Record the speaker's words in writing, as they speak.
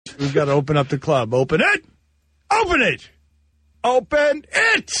We've got to open up the club. Open it. Open it. Open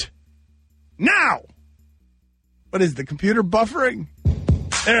it. Now. What is the computer buffering?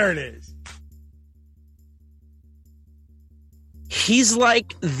 There it is. He's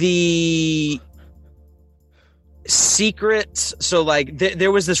like the secret. So like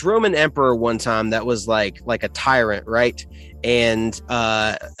there was this Roman emperor one time that was like a tyrant, right? And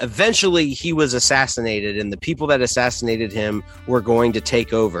eventually he was assassinated, and the people that assassinated him were going to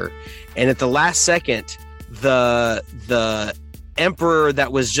take over. And at the last second, the emperor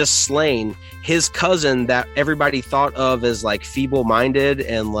that was just slain, his cousin that everybody thought of as like feeble-minded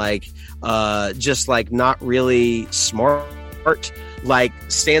and like just like not really smart, like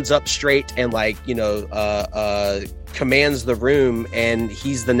stands up straight and like, you know, commands the room, and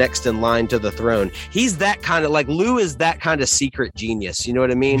he's the next in line to the throne. He's that kind of like, Lou is that kind of secret genius, you know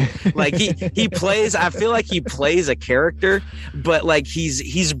what I mean? Like he plays, I feel like he plays a character, but like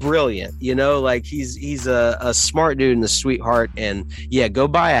he's brilliant, you know, like he's a smart dude and a sweetheart. And yeah, go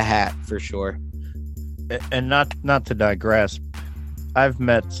buy a hat for sure. And not to digress, I've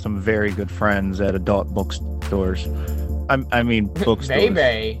met some very good friends at adult bookstores. I mean bookstores.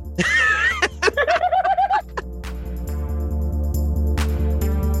 Baby.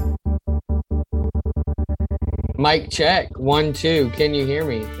 Mic check. 1, 2. Can you hear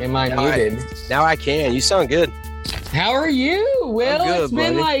me? Am I muted? Now I can. You sound good. How are you, Will? Good, it's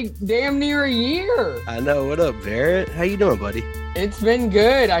been buddy. like damn near a year. I know. What up, Barrett? How you doing, buddy? It's been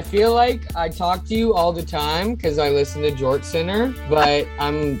good. I feel like I talk to you all the time because I listen to Jort Center, but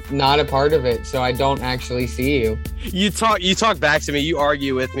I'm not a part of it, so I don't actually see you. You talk back to me. You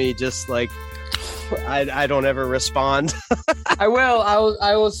argue with me, just like I don't ever respond. I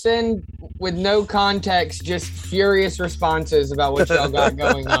will send with no context, just furious responses about what y'all got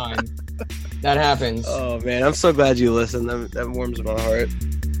going on. That happens. Oh man, I'm so glad you listened. That warms my heart.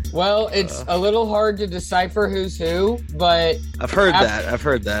 Well, it's a little hard to decipher who's who, but I've heard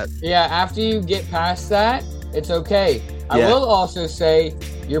that. Yeah, after you get past that, it's okay. I will also say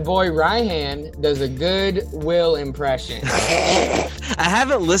your boy Ryan does a good Will impression. I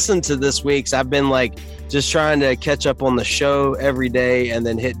haven't listened to this week's. I've been like just trying to catch up on the show every day and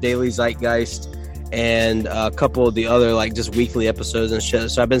then hit Daily Zeitgeist and a couple of the other like just weekly episodes and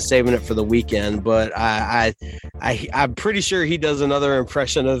shit. So I've been saving it for the weekend, but I'm pretty sure he does another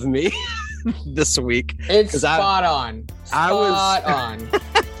impression of me this week. It's spot on.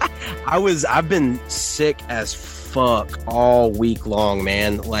 I've been sick as fuck all week long,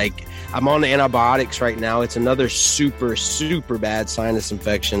 man. Like I'm on antibiotics right now. It's another super, super bad sinus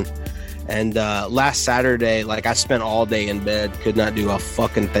infection. And last Saturday, like I spent all day in bed, could not do a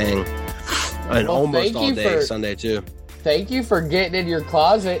fucking thing. And almost all day Sunday too. Thank you for getting in your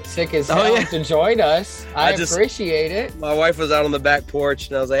closet, sick as hell, to join us. I appreciate it. My wife was out on the back porch,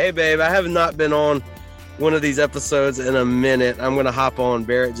 and I was like, "Hey, babe, I have not been on one of these episodes in a minute. I'm gonna hop on."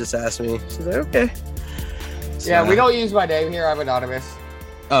 Barrett just asked me. She's like, "Okay." So, yeah, we don't use my name here. I'm anonymous.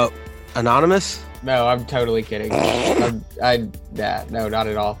 Oh, anonymous? No, I'm totally kidding. No, not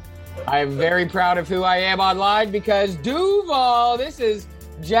at all. I'm very proud of who I am online because Duval, this is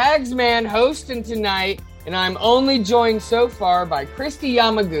Jagsman hosting tonight, and I'm only joined so far by Christy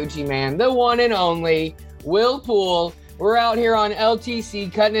Yamaguchi, man, the one and only Will Poole. We're out here on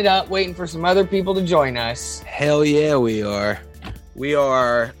LTC cutting it up, waiting for some other people to join us. Hell yeah, we are. We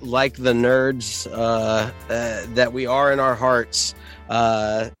are like the nerds that we are in our hearts.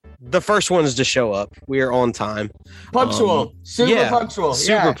 The first one is to show up. We are on time. Punctual. Super punctual.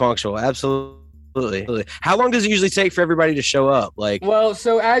 Super punctual. Absolutely. How long does it usually take for everybody to show up? Well,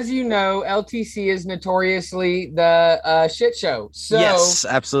 so as you know, LTC is notoriously the shit show. So, yes,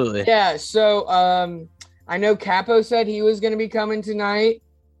 absolutely. Yeah. So I know Capo said he was going to be coming tonight.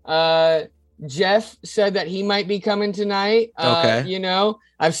 Jeff said that he might be coming tonight. Okay. You know,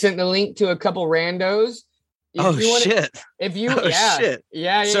 I've sent the link to a couple randos. Shit. If you, shit.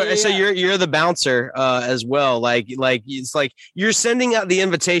 Yeah. So you're the bouncer as well. Like it's like you're sending out the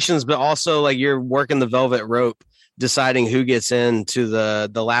invitations, but also like you're working the velvet rope, deciding who gets into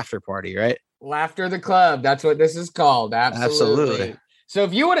the laughter party, right? Laughter the Club. That's what this is called. Absolutely. So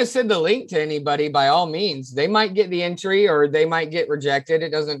if you want to send the link to anybody, by all means, they might get the entry or they might get rejected. It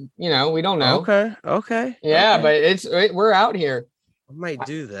doesn't, we don't know. Okay. Yeah, but we're out here. I might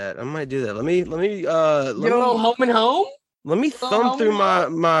do that. Let me get a little home and home. Let me thumb through my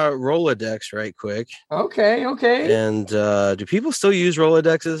Rolodex right quick. Okay. And do people still use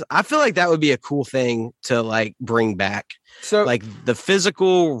Rolodexes? I feel like that would be a cool thing to like bring back. So like the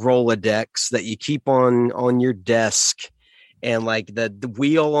physical Rolodex that you keep on your desk. and like the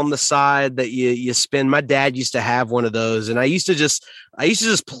wheel on the side that you spin. My dad used to have one of those, and I used to just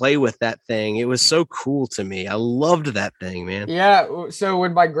play with that thing. It was so cool to me. I loved that thing, man. Yeah. So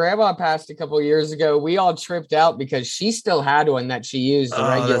when my grandma passed a couple of years ago, we all tripped out because she still had one that she used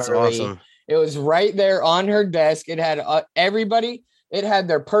regularly. That's awesome. It was right there on her desk. It had everybody. It had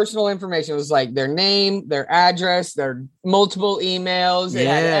their personal information. It was like their name, their address, their multiple emails. It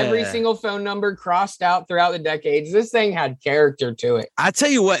had every single phone number crossed out throughout the decades. This thing had character to it. I tell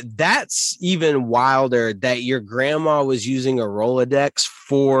you what, that's even wilder that your grandma was using a Rolodex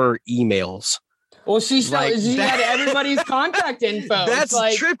for emails. Well, she had everybody's contact info. That's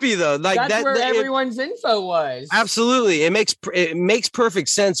like, trippy though. Like that's where everyone's info was. Absolutely. It makes perfect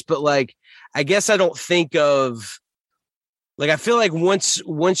sense. But like, I guess I don't think of, like, I feel like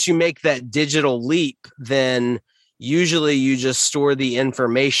once you make that digital leap, then usually you just store the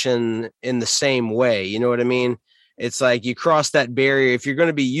information in the same way. You know what I mean? It's like you cross that barrier. If you're going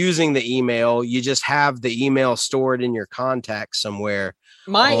to be using the email, you just have the email stored in your contacts somewhere.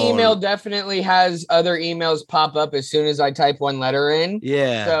 My email definitely has other emails pop up as soon as I type one letter in.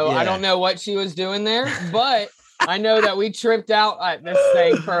 Yeah. So I don't know what she was doing there, but I know that we tripped out at this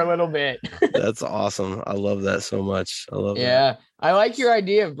thing for a little bit. That's awesome. I love that so much. I love that. Yeah. I like your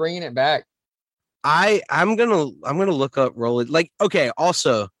idea of bringing it back. I'm going to look up Rolodex. Like, okay.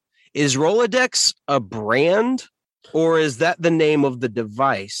 Also, is Rolodex a brand or is that the name of the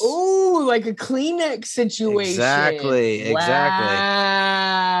device? Ooh, like a Kleenex situation. Exactly.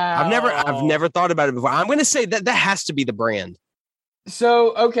 Wow. I've never thought about it before. I'm going to say that has to be the brand.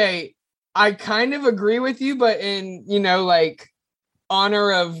 So, okay. I kind of agree with you, but in, like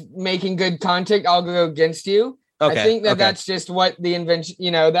honor of making good content, I'll go against you. Okay, I think that's just what the invention,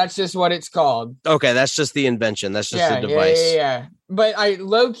 that's just what it's called. Okay. That's just the invention. That's just the device. Yeah. But I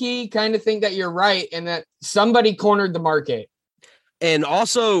low key kind of think that you're right and that somebody cornered the market. And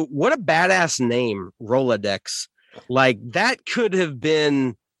also, what a badass name, Rolodex. Like that could have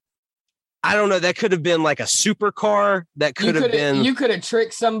been, I don't know. That could have been like a supercar. That could have been. You could have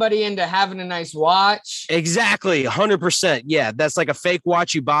tricked somebody into having a nice watch. Exactly. 100%. Yeah. That's like a fake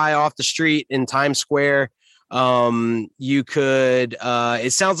watch you buy off the street in Times Square. You could,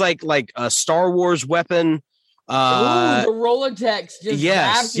 it sounds like a Star Wars weapon. Ooh, the Rolodex just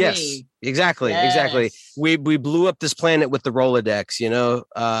yes. me. Exactly. Yes. Exactly. We blew up this planet with the Rolodex,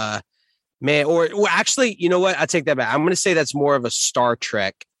 man, or actually, you know what? I take that back. I'm going to say that's more of a Star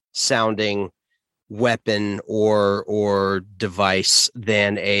Trek sounding weapon or device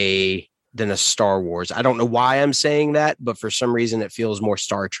than a Star Wars. I don't know why I'm saying that, but for some reason it feels more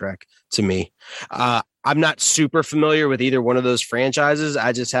Star Trek to me. I'm not super familiar with either one of those franchises.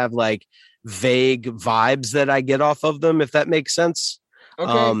 I just have like vague vibes that I get off of them, if that makes sense.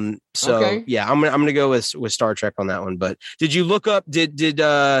 Okay. Yeah, I'm gonna go with Star Trek on that one. But did you look up? Did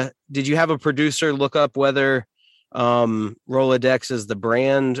you have a producer look up whether Rolodex is the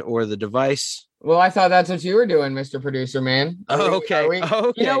brand or the device? Well, I thought that's what you were doing, Mr. Producer, man. Okay.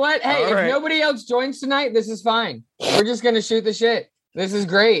 You know what? Hey, if nobody else joins tonight, this is fine. We're just gonna shoot the shit. This is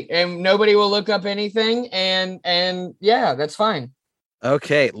great, and nobody will look up anything, and yeah, that's fine.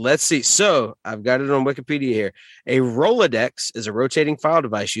 Okay, let's see. So I've got it on Wikipedia here. A Rolodex is a rotating file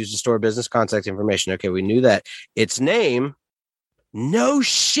device used to store business contact information. Okay, we knew that. Its name, no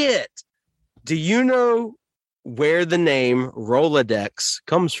shit. Do you know where the name Rolodex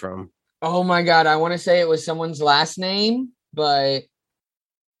comes from? Oh my God, I want to say it was someone's last name, but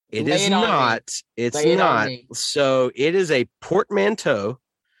it is not. It's not. So it is a portmanteau.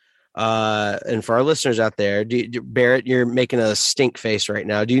 And for our listeners out there, Barrett, you're making a stink face right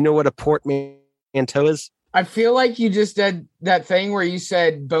now. Do you know what a portmanteau is? I feel like you just did that thing where you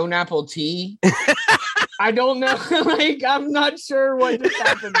said bone apple tea. I don't know. Like, I'm not sure what just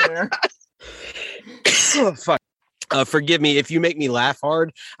happened there. Oh, fuck. Forgive me if you make me laugh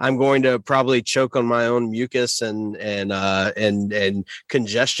hard. I'm going to probably choke on my own mucus and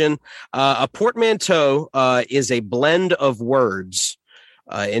congestion. A portmanteau is a blend of words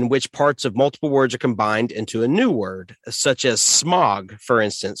in which parts of multiple words are combined into a new word, such as smog, for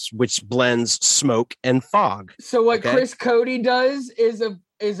instance, which blends smoke and fog. So what Chris Cody does is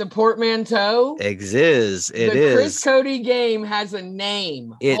a portmanteau. It is. The Chris Cody game has a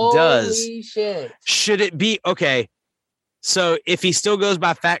name. Holy does. Holy shit. Should it be okay? So if he still goes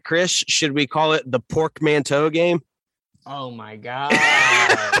by Fat Chris, should we call it the Porkmanteau game? Oh my God.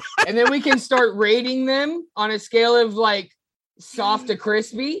 And then we can start rating them on a scale of like soft to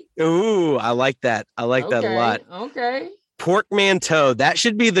crispy. Ooh, I like that. I like that a lot. Okay. Porkmanteau. That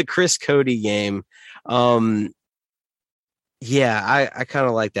should be the Chris Cody game. Yeah, I kind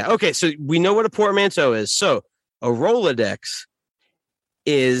of like that. Okay, so we know what a portmanteau is. So A Rolodex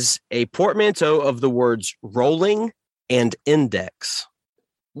is a portmanteau of the words rolling and index.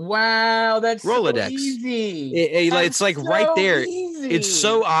 Wow, that's Rolodex. so easy. It's like right there. Easy. It's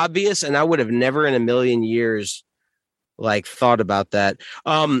so obvious, and I would have never in a million years like thought about that.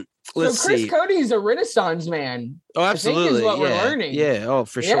 Let's so Chris see. Cody's a Renaissance man. Oh, absolutely. I think is what yeah. we're learning. Yeah. Oh,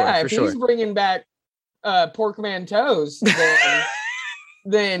 for sure. Yeah, for if sure. he's bringing back Porkman toes,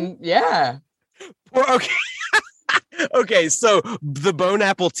 then yeah. Okay. Okay. So the bone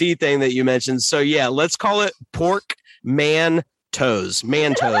apple tea thing that you mentioned. So yeah, let's call it pork man toes.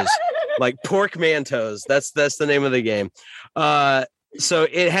 Like pork man toes. That's the name of the game. So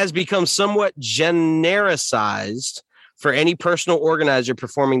it has become somewhat genericized for any personal organizer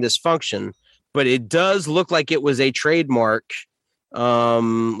performing this function, but it does look like it was a trademark,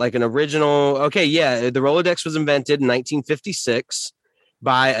 like an original. Okay, yeah, the Rolodex was invented in 1956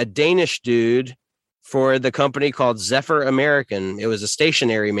 by a Danish dude for the company called Zephyr American. It was a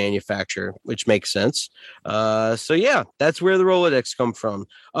stationary manufacturer, which makes sense. So yeah, that's where the Rolodex come from.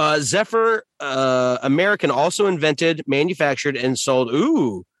 Zephyr American also invented, manufactured, and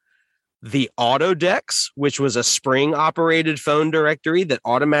sold the Autodex, which was a spring-operated phone directory that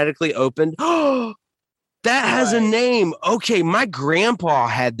automatically opened. Oh, that has a name. Okay, my grandpa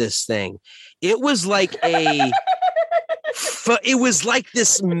had this thing. It was like it was like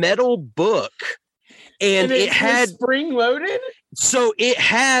this metal book. And it had spring loaded. So it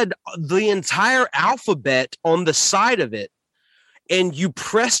had the entire alphabet on the side of it. And you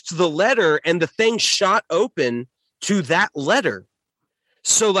pressed the letter and the thing shot open to that letter.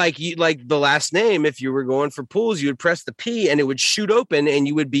 So like the last name, if you were going for pools, you would press the P and it would shoot open and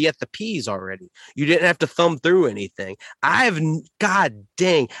you would be at the P's already. You didn't have to thumb through anything. I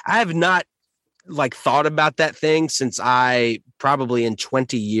have not like thought about that thing since probably in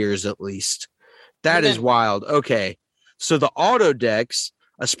 20 years at least. That is wild. Okay. So the Autodex,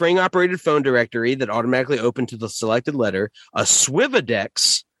 a spring-operated phone directory that automatically opened to the selected letter, a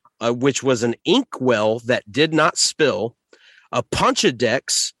Swivodex, which was an inkwell that did not spill, a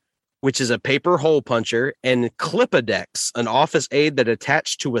Punchadex, which is a paper hole puncher, and Clipadex, an office aid that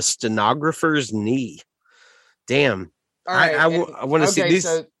attached to a stenographer's knee. Damn. All right. I want to see these.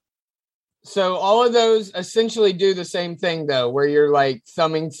 So all of those essentially do the same thing, though, where you're like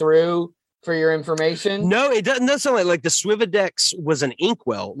thumbing through for your information. No, it doesn't sound like the Swivodex was an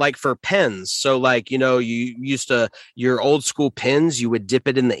inkwell, like for pens. So like, you used to, your old school pens, you would dip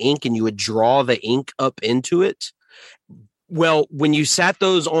it in the ink and you would draw the ink up into it. Well, when you sat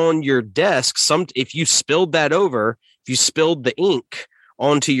those on your desk, if you spilled the ink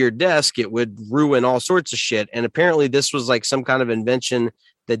onto your desk, it would ruin all sorts of shit. And apparently this was like some kind of invention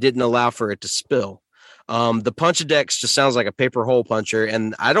that didn't allow for it to spill. The Punchadex just sounds like a paper hole puncher,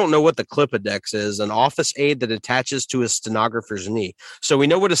 and I don't know what the Clipadex is, an office aid that attaches to a stenographer's knee. So we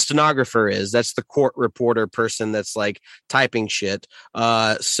know what a stenographer is. That's the court reporter person that's like typing shit.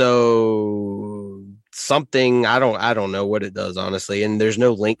 So something, I don't know what it does, honestly, and there's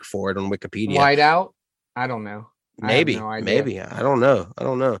no link for it on Wikipedia. Whiteout? I don't know. Maybe. I don't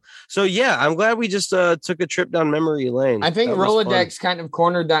know. So yeah, I'm glad we just took a trip down memory lane. I think Rolodex kind of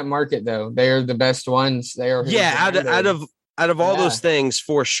cornered that market, though. They are the best ones. They are. Yeah, out of all those things,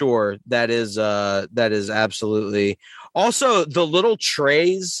 for sure. That is absolutely. Also, the little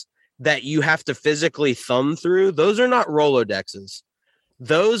trays that you have to physically thumb through, those are not Rolodexes.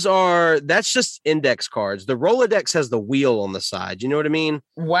 That's just index cards. The Rolodex has the wheel on the side. You know what I mean?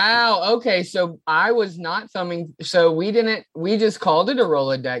 Wow. Okay. So I was not thumbing. So we just called it a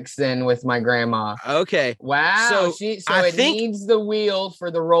Rolodex then with my grandma. Okay. Wow. So it needs the wheel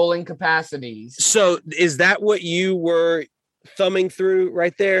for the rolling capacities. So is that what you were thumbing through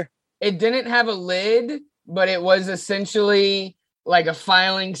right there? It didn't have a lid, but it was essentially like a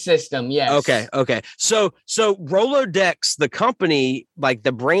filing system. Yes. Okay. So Rolodex, the company, like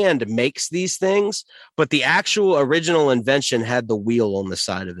the brand, makes these things, but the actual original invention had the wheel on the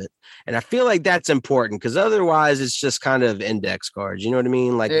side of it. And I feel like that's important because otherwise it's just kind of index cards. You know what I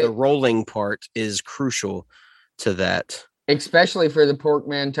mean? Like the rolling part is crucial to that. Especially for the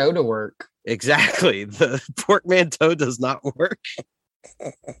portmanteau to work. Exactly. The portmanteau does not work.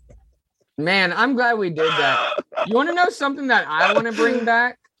 Man, I'm glad we did that. You want to know something that I want to bring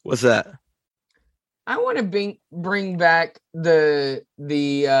back? What's that? I want to bring back the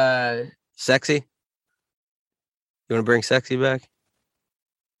sexy. You want to bring sexy back?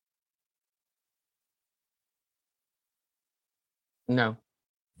 No.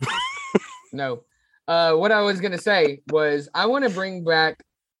 No. What I was going to say was I want to bring back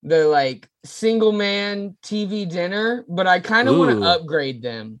the like single man TV dinner, but I kind of want to upgrade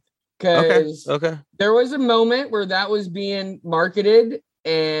them. because Okay. there was a moment where that was being marketed,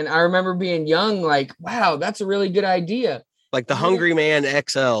 and I remember being young, like, wow, that's a really good idea. Like the Hungry Man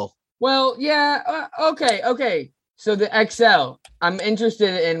XL. Well, yeah, okay. So the XL, I'm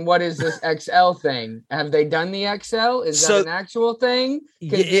interested in what is this XL thing? Have they done the XL? Is that an actual thing?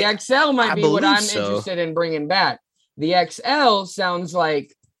 Because the XL might be what I'm interested in bringing back. The XL sounds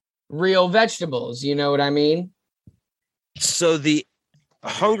like real vegetables. You know what I mean? So the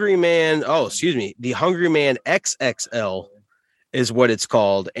Hungry Man, the Hungry Man XXL is what it's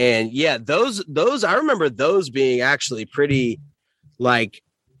called. And yeah, those I remember those being actually pretty like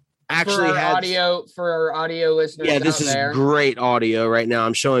actually for our audio listeners. Yeah, this is great audio right now.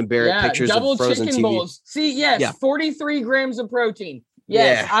 I'm showing Barrett pictures double of frozen chicken TV. bowls. See, 43 grams of protein.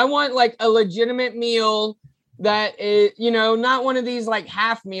 Yes, I want like a legitimate meal that is, not one of these like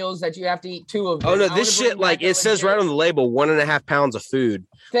half meals that you have to eat 2 of them. Oh no, this shit, like it says right on the label, 1.5 pounds of food.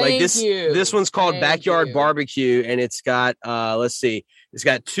 This one's called Backyard Barbecue, and it's got it's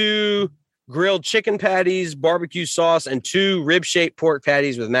got 2 grilled chicken patties, barbecue sauce, and 2 rib-shaped pork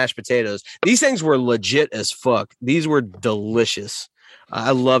patties with mashed potatoes. These things were legit as fuck. These were delicious.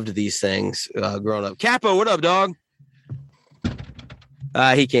 I loved these things growing up. Capo, what up, dog?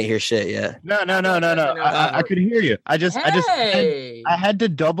 He can't hear shit yet. No. I could hear you. I had to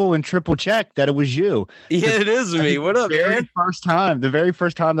double and triple check that it was you. Yeah, it is me. What up, man? The very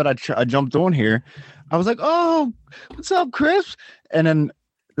first time that I jumped on here, I was like, "Oh, what's up, Chris?" And then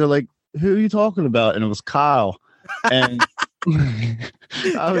they're like, "Who are you talking about?" And it was Kyle. And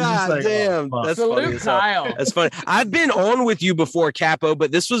I was just like, damn, that's funny. Kyle. That's funny. I've been on with you before, Capo,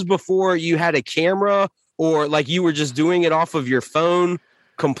 but this was before you had a camera. Or like you were just doing it off of your phone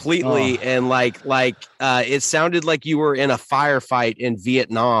completely, and like it sounded like you were in a firefight in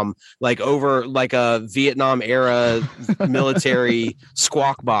Vietnam, like over like a Vietnam era military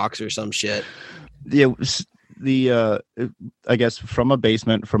squawk box or some shit. Yeah, I guess from a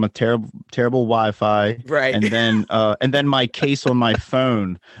basement, from a terrible Wi-Fi, right? And then my case on my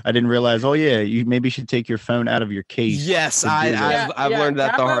phone. I didn't realize. Oh yeah, you maybe should take your phone out of your case. Yes, I've learned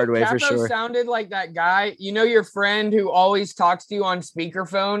that the hard way for sure. Sounded like that guy, your friend who always talks to you on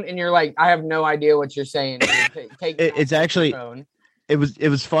speakerphone, and you're like, I have no idea what you're saying. It's actually it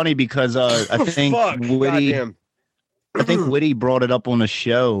was funny because I think Witty brought it up on the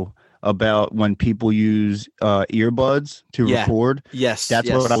show about when people use earbuds to record. Yes.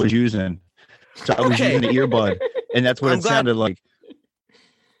 That's what I was using. So I was using the earbud, and that's what sounded like.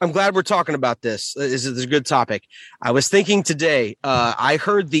 I'm glad we're talking about this. This is a good topic. I was thinking today, I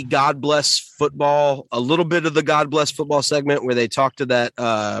heard the God Bless Football, a little bit of the God Bless Football segment where they talked to that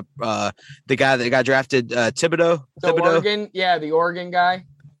the guy that got drafted, Thibodeau. The Oregon guy.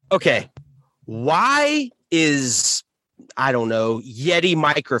 Okay. Why is, I don't know, Yeti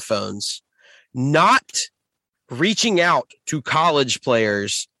microphones not reaching out to college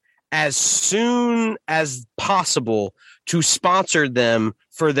players as soon as possible to sponsor them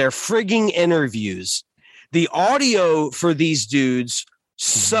for their frigging interviews? The audio for these dudes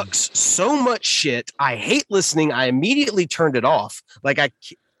sucks so much shit. I hate listening. I immediately turned it off. Like I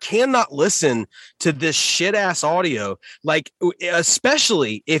cannot listen to this shit ass audio. Like,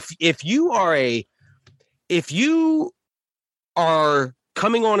 especially if you are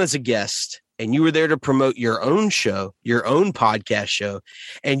coming on as a guest and you were there to promote your own show, your own podcast show,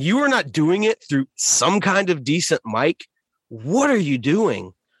 and you are not doing it through some kind of decent mic, what are you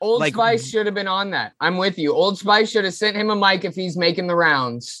doing? Old Spice should have been on that. I'm with you. Old Spice should have sent him a mic if he's making the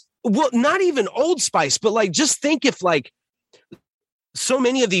rounds. Well, not even Old Spice, but like, just think if like so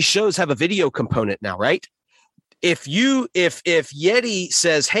many of these shows have a video component now, right? If Yeti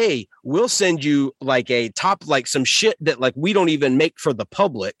says, hey, we'll send you like a top, like some shit that like we don't even make for the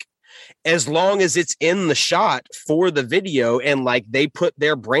public, as long as it's in the shot for the video and like they put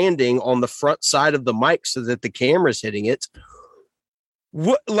their branding on the front side of the mic so that the camera's hitting it.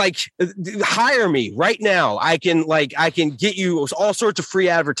 What, like, hire me right now. I can get you all sorts of free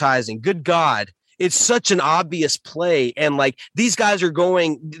advertising. Good God. It's such an obvious play. And like these guys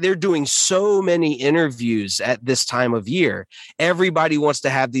they're doing so many interviews at this time of year. Everybody wants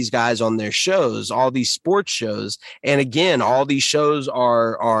to have these guys on their shows, all these sports shows. And again, all these shows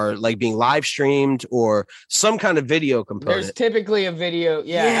are like being live streamed or some kind of video component. There's typically a video.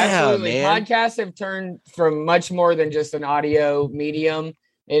 Yeah, absolutely. Man. Podcasts have turned from much more than just an audio medium.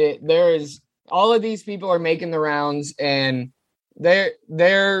 All of these people are making the rounds, and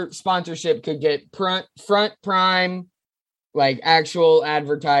their sponsorship could get front prime like actual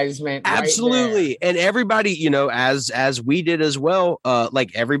advertisement. Absolutely. Right And everybody, as we did as well,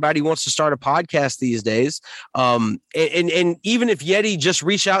 like everybody wants to start a podcast these days. And even if Yeti just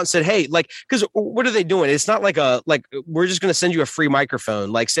reached out and said, hey, like, because what are they doing? It's not like we're just going to send you a free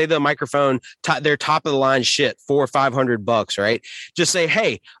microphone. Like, say the microphone, they're top of the line shit, $400 or $500, right? Just say,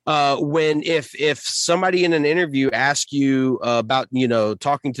 hey, if somebody in an interview asks you about,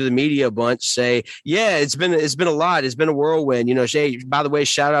 talking to the media a bunch, say, yeah, it's been a lot. It's been a whirlwind. Hey, by the way,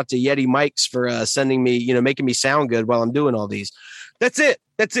 shout out to Yeti Mics for sending me, making me sound good while I'm doing all these. That's it.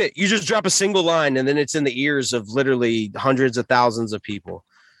 You just drop a single line and then it's in the ears of literally hundreds of thousands of people.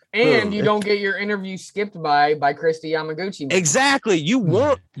 And you don't get your interview skipped by Christy Yamaguchi. Exactly. You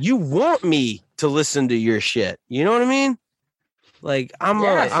want me to listen to your shit. You know what I mean? Like I'm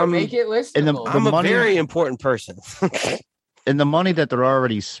make it listenable. I'm a very important person. And the money that they're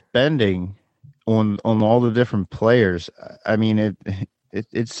already spending on all the different players, I mean,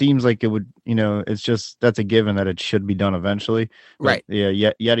 it seems like it would, it's just, that's a given that it should be done eventually. But right.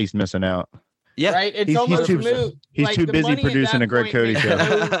 Yeah. Yeti's missing out. Yeah. Right. It's almost moot. He's too busy producing a Greg Cody show.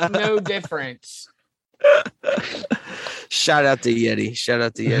 No difference. Shout out to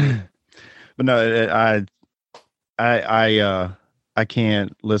Yeti. But no, I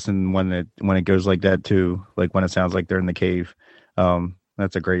can't listen when it goes like that too. Like when it sounds like they're in the cave.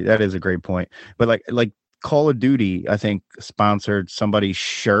 That is a great point. But like Call of Duty, I think sponsored somebody's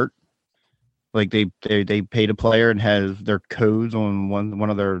shirt. Like they paid a player and has their codes on one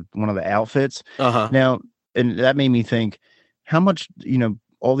of the outfits. Now, and that made me think, how much,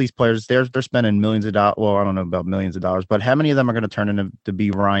 all these players, they're spending millions of dollars. Well, I don't know about millions of dollars, but how many of them are going to turn into to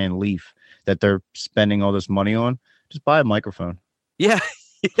be Ryan Leaf that they're spending all this money on? Just buy a microphone. Yeah,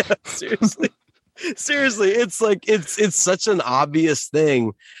 seriously. Seriously, it's like it's such an obvious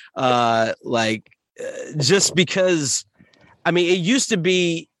thing. Just because, I mean, it used to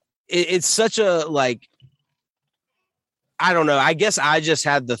be, it's such a, like, I don't know. I guess I just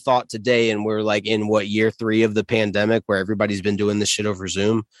had the thought today, and we're like in year 3 of the pandemic where everybody's been doing this shit over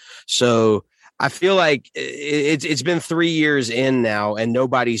Zoom. So I feel like it's been 3 years in now and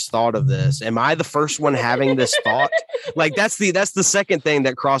nobody's thought of this. Am I the first one having this thought? Like that's the second thing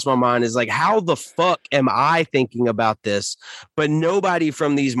that crossed my mind is like, how the fuck am I thinking about this? But nobody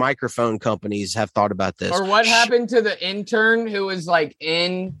from these microphone companies have thought about this. Or what happened to the intern who was like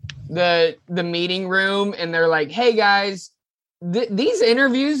in the meeting room and they're like, hey guys, these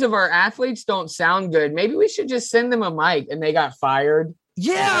interviews of our athletes don't sound good. Maybe we should just send them a mic, and they got fired.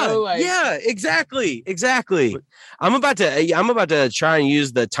 Yeah, yeah, exactly. I'm about to try and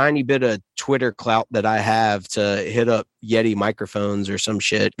use the tiny bit of Twitter clout that I have to hit up Yeti microphones or some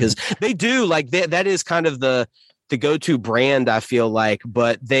shit, because they do like that is kind of the go-to brand, I feel like.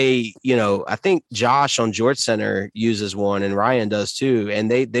 But they, I think Josh on George Center uses one, and Ryan does too,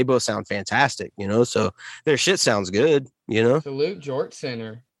 and they both sound fantastic. So their shit sounds good. Salute George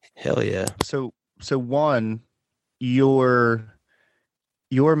Center. Hell yeah. So one, your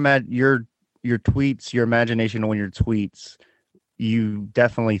tweets, your imagination on your tweets, you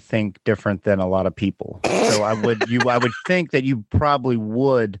definitely think different than a lot of people. So I would think that you probably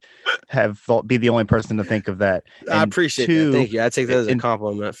would have be the only person to think of that. And I appreciate that. Thank you. I take that as a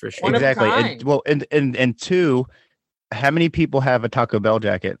compliment for sure. Exactly. And two, how many people have a Taco Bell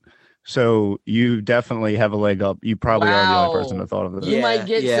jacket? So you definitely have a leg up. You probably are the only person that thought of this. You might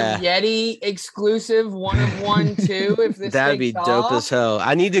get some Yeti exclusive 1 of 1 too. If this that'd be dope as hell.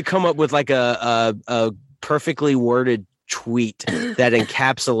 I need to come up with like a perfectly worded tweet that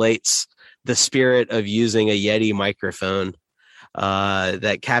encapsulates the spirit of using a Yeti microphone.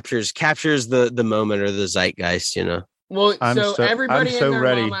 That captures the moment or the zeitgeist. Well, everybody, I'm so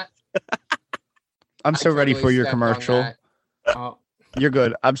ready. Mama, I'm so ready for your commercial. You're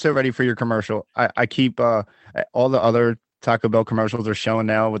good. I'm so ready for your commercial. I keep all the other Taco Bell commercials are showing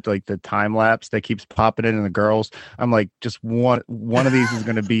now with like the time lapse that keeps popping in and the girls. I'm like, just one of these is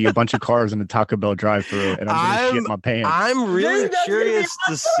going to be a bunch of cars in the Taco Bell drive-through, and I'm going to shit my pants. I'm really curious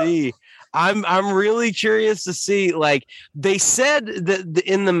to see. I'm really curious to see. Like they said that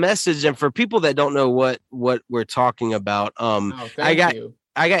in the message, and for people that don't know what we're talking about,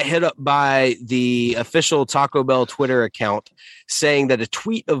 I got hit up by the official Taco Bell Twitter account saying that a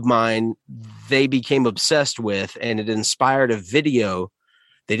tweet of mine they became obsessed with, and it inspired a video.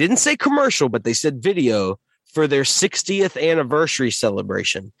 They didn't say commercial, but they said video for their 60th anniversary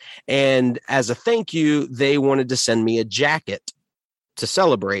celebration. And as a thank you, they wanted to send me a jacket to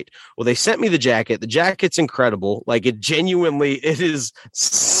celebrate. Well, they sent me the jacket. The jacket's incredible. Like it is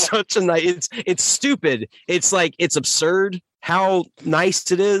such a nice, it's stupid. It's like, it's absurd how nice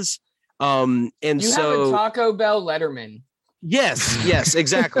it is. And you have a Taco Bell Letterman. Yes,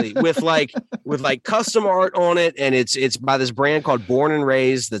 exactly. with like custom art on it, and it's by this brand called Born and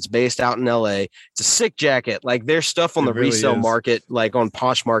Raised that's based out in LA. It's a sick jacket. Like their stuff on the really resale is. market, like on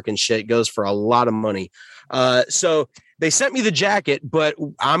Poshmark and shit, goes for a lot of money. So they sent me the jacket, but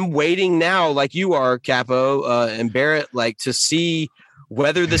I'm waiting now, like you are, Capo and Barrett, like to see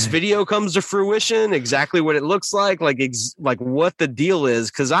whether this video comes to fruition, exactly what it looks like what the deal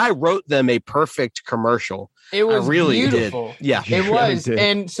is. Because I wrote them a perfect commercial. It was really beautiful. did. Yeah, it was. did.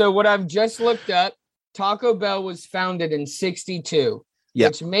 And so what I've just looked up, Taco Bell was founded in 1962,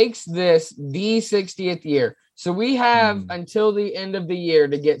 which makes this the 60th year. So we have until the end of the year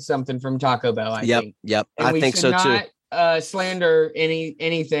to get something from Taco Bell, I think. Yep. And I think so too. Slander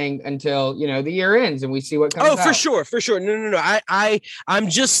anything until the year ends and we see what comes out. For sure. No. I'm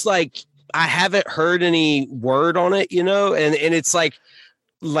just like, I haven't heard any word on it, and it's like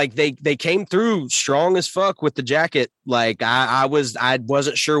they came through strong as fuck with the jacket. Like I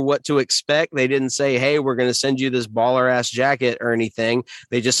wasn't sure what to expect. They didn't say, hey, we're going to send you this baller ass jacket or anything.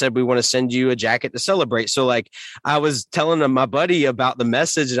 They just said, we want to send you a jacket to celebrate. So like I was telling my buddy about the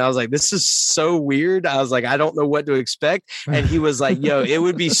message and I was like, this is so weird. I was like, I don't know what to expect. And he was like, yo, it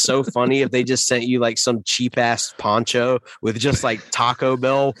would be so funny if they just sent you like some cheap ass poncho with just like Taco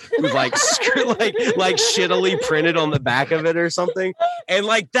Bell with like shittily printed on the back of it or something. And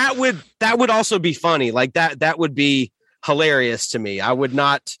like that would also be funny. Like that would be hilarious to me. I would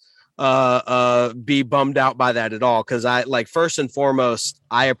not be bummed out by that at all, because I like, first and foremost,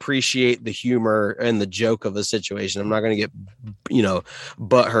 I appreciate the humor and the joke of a situation. I'm not going to get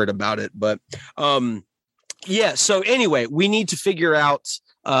butthurt about it, but yeah. So anyway, we need to figure out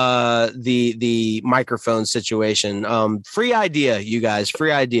the microphone situation. Free idea, you guys.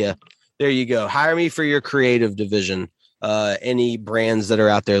 Free idea. There you go. Hire me for your creative division. Any brands that are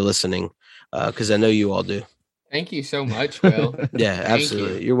out there listening, because I know you all do. Thank you so much, Will. Yeah,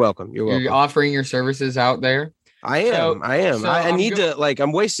 absolutely. You're welcome. You're offering your services out there. I am. I need to, like,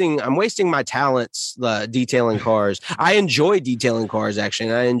 I'm wasting my talents detailing cars. I enjoy detailing cars, actually,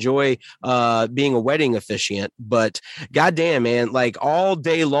 and I enjoy being a wedding officiant, but goddamn, man, like all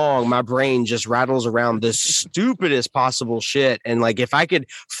day long my brain just rattles around the stupidest possible shit, and like if I could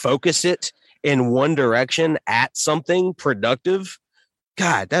focus it in one direction at something productive,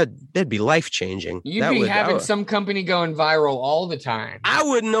 God, that'd be life-changing. You'd be having some company going viral all the time. I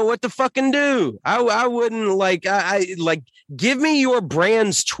wouldn't know what to fucking do. I wouldn't like, I like, give me your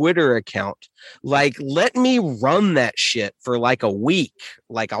brand's Twitter account. Like, let me run that shit for like a week.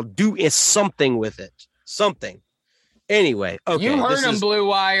 Like, I'll do something with it. Something. Anyway, okay. You heard him, Blue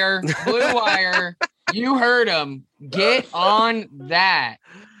Wire. Blue Wire. You heard him. Get on that.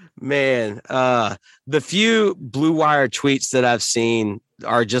 Man, the few Blue Wire tweets that I've seen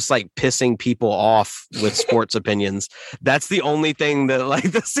are just like pissing people off with sports opinions. That's the only thing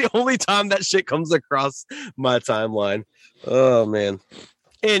that's the only time that shit comes across my timeline. Oh man.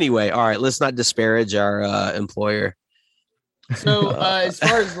 Anyway, all right, let's not disparage our employer. So as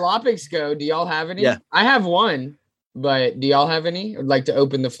far as Lopics go, do y'all have any? Yeah. I have one, but do y'all have any? I'd like to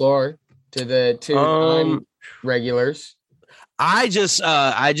open the floor to the two regulars. I just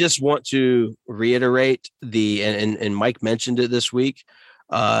want to reiterate and Mike mentioned it this week,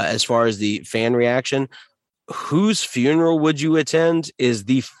 as far as the fan reaction. Whose funeral would you attend is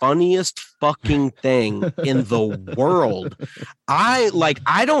the funniest fucking thing in the world. I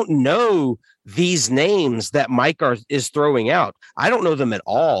don't know these names that Mike is throwing out. I don't know them at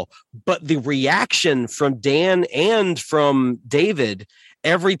all, but the reaction from Dan and from David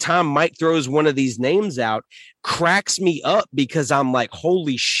every time Mike throws one of these names out cracks me up, because I'm like,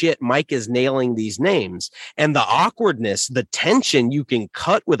 holy shit, Mike is nailing these names. And the awkwardness, the tension you can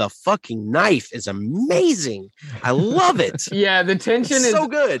cut with a fucking knife is amazing. I love it. Yeah, the tension is so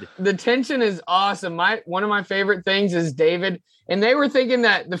good. The tension is awesome. One of my favorite things is David, and they were thinking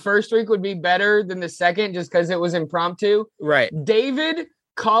that the first week would be better than the second just because it was impromptu. Right. David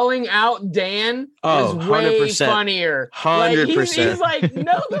calling out Dan is way 100%. Funnier. 100%. He's like,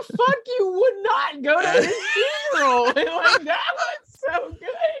 no, the fuck you would not go to his funeral. And like, that was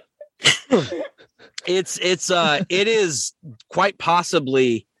so good. It is quite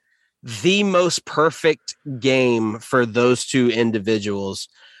possibly the most perfect game for those two individuals.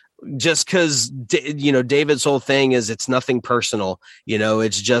 Just because, David's whole thing is it's nothing personal,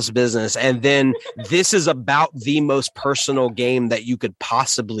 it's just business. And then this is about the most personal game that you could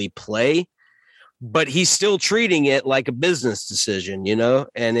possibly play, but he's still treating it like a business decision,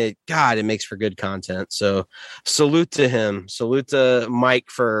 and it makes for good content. So salute to him. Salute to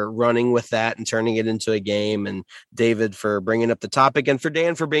Mike for running with that and turning it into a game, and David for bringing up the topic, and for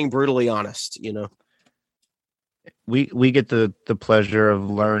Dan for being brutally honest, we get the pleasure of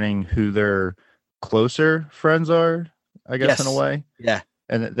learning who their closer friends are, I guess, in a Yes. way. Yeah.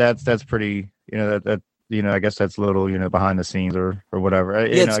 And that's pretty, that I guess that's a little, behind the scenes or whatever.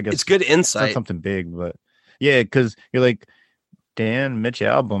 Yeah, I guess it's good it's not insight. something big, but yeah, because you're like, Dan Mitch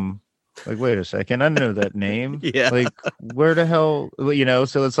album. Like, wait a second, I know that name. Yeah. Like, where the hell,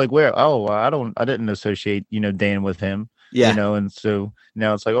 so it's like, where, I didn't associate, Dan with him. Yeah. And so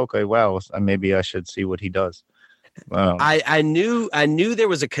now it's like, okay, wow, maybe I should see what he does. I knew there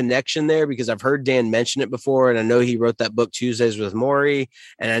was a connection there because I've heard Dan mention it before, and I know he wrote that book Tuesdays with Maury,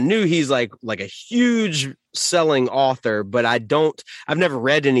 and I knew he's like a huge selling author, but I've never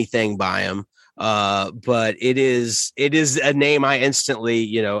read anything by him. But it is a name I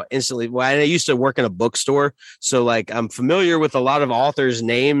instantly. Well, I used to work in a bookstore, so like I'm familiar with a lot of authors'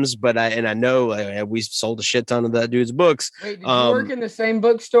 names, but I know we sold a shit ton of that dude's books. Wait, did you work in the same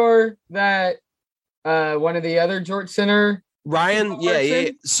bookstore that one of the other George Center? Ryan, yeah.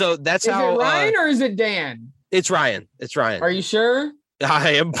 So that's is how. Is it Ryan or is it Dan? It's Ryan. Are you sure?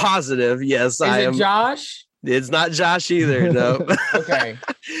 I am positive. Yes, I am. Josh? It's not Josh either. No. Okay.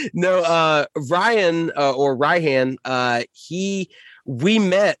 No. Ryan or Ryan. We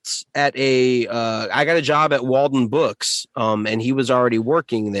met at I got a job at Walden Books. And he was already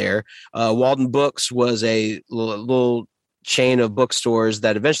working there. Walden Books was a little chain of bookstores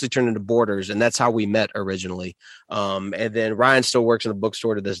that eventually turned into Borders, and that's how we met originally. And then Ryan still works in a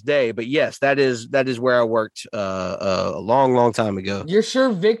bookstore to this day. But yes, that is where I worked a long time ago. You're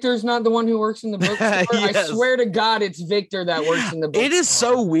sure Victor's not the one who works in the bookstore? Yes. I swear to God, it's Victor that works in the bookstore. It is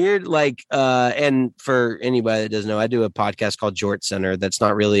so weird. Like, and for anybody that doesn't know, I do a podcast called Jort Center. That's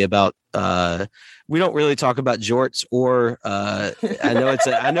not really about. We don't really talk about jorts, or I know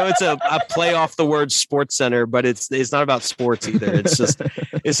it's a play off the word Sports Center, but it's not about sports either. It's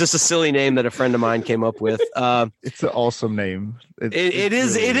just a silly name that a friend of mine came up with. It's an awesome name. It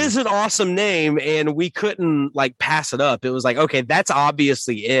is an awesome name, and we couldn't like pass it up. It was like, okay, that's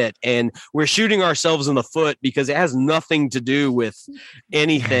obviously it, and we're shooting ourselves in the foot because it has nothing to do with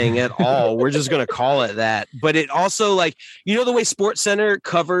anything at all. We're just gonna call it that. But it also, like, the way Sports Center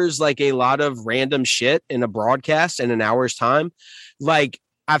covers like a lot of random shit in a broadcast in an hour's time, like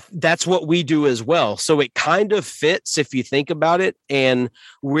that's what we do as well. So it kind of fits if you think about it, and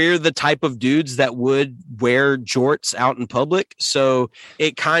we're the type of dudes that would wear jorts out in public. So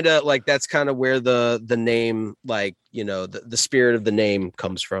it kind of like that's kind of where the name, like, the spirit of the name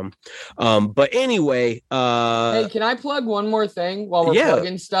comes from. But anyway, hey, can I plug one more thing while we're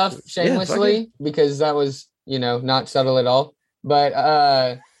plugging stuff shamelessly? Because that was not subtle at all. But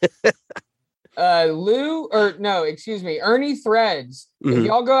Ernie Threads. Mm-hmm. If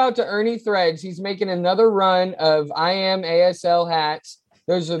y'all go out to Ernie Threads, he's making another run of I Am ASL hats.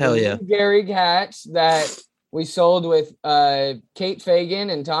 Those are the Lou Gehrig hats that we sold with Kate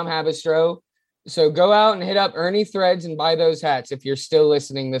Fagan and Tom Habistro. So go out and hit up Ernie Threads and buy those hats if you're still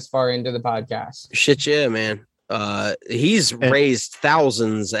listening this far into the podcast. Shit, yeah, man. He's raised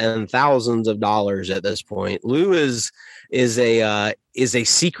thousands and thousands of dollars at this point. Lou is a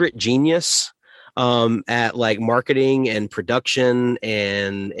secret genius at like marketing and production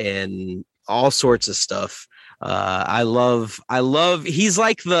and all sorts of stuff. I love he's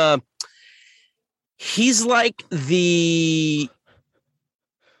like the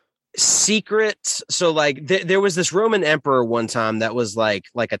secret. So like there was this Roman emperor one time that was like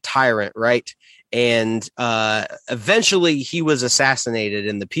a tyrant, right? And eventually he was assassinated,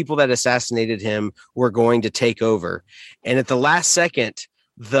 and the people that assassinated him were going to take over. And at the last second,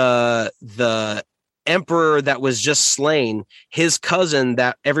 the emperor that was just slain, his cousin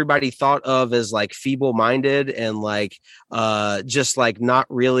that everybody thought of as like feeble-minded and like just like not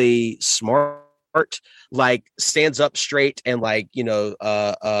really smart, like stands up straight and like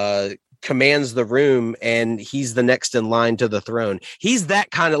commands the room, and he's the next in line to the throne. He's that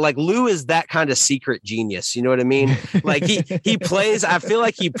kind of like Lou is that kind of secret genius. You know what I mean? Like he plays, I feel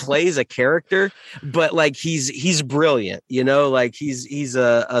like he plays a character, but like he's brilliant, like he's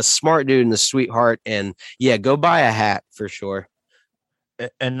a smart dude and a sweetheart. And yeah, go buy a hat for sure.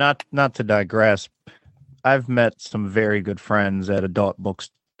 And not to digress, I've met some very good friends at adult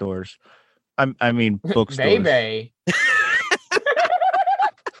bookstores. I mean bookstores. Baby.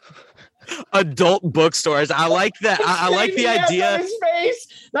 Adult bookstores. I like that. I like the idea. His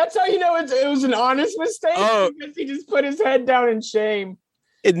face. That's how you know it was an honest mistake. Oh, because he just put his head down in shame.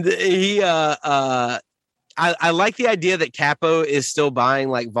 And I like the idea that Capo is still buying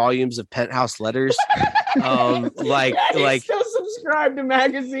like volumes of Penthouse Letters. Like still subscribed. subscribe to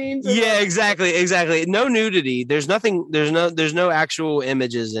magazines. Yeah, exactly. No nudity. There's nothing. There's no actual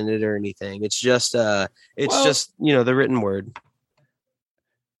images in it or anything. It's just just the written word.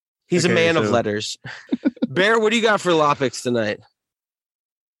 He's a man of letters. Bear, what do you got for Lopics tonight?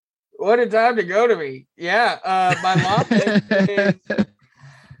 What a time to go to me. Yeah, my Lopic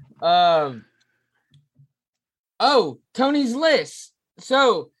is Tony's List.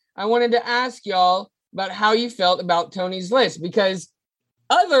 So I wanted to ask y'all about how you felt about Tony's List, because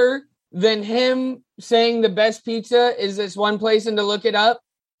other than him saying the best pizza is this one place and to look it up,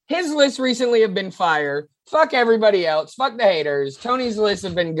 his lists recently have been fire. Fuck everybody else. Fuck the haters. Tony's lists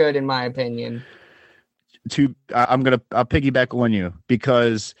have been good in my opinion. I'll piggyback on you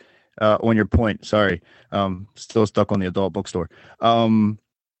because on your point. Sorry, still stuck on the adult bookstore. The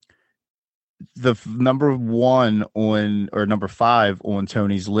number 1 or number 5 on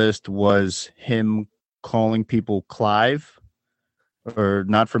Tony's list was him calling people Clive, or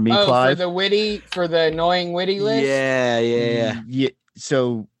not for me, Clive. For the annoying witty list. Yeah.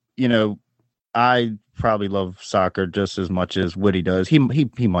 So I probably love soccer just as much as Witty does. He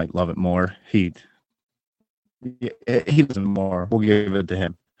might love it more. He does more. We'll give it to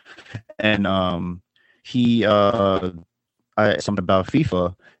him. And he something about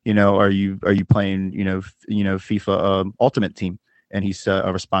FIFA. Are you playing FIFA Ultimate Team? And he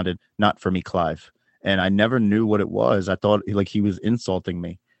responded, "Not for me, Clive." And I never knew what it was. I thought he was insulting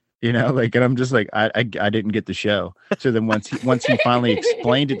me. And I'm just like, I didn't get the show. So then once he finally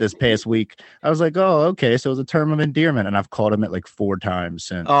explained it this past week, I was like, oh, okay. So it was a term of endearment, and I've called him it like 4 times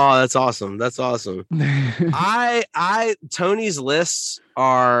since. Oh, that's awesome. Tony's lists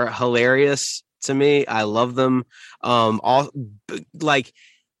are hilarious to me. I love them.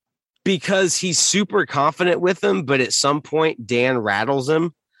 Because he's super confident with them, but at some point Dan rattles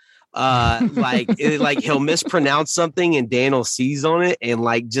him. He'll mispronounce something and Dan will seize on it and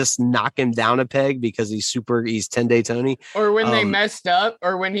just knock him down a peg because he's 10-day Tony. Or when they messed up,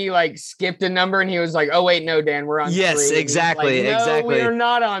 or when he skipped a number and he was like, "Oh wait, no, Dan, we're on 3." Yes, exactly. No, exactly. We're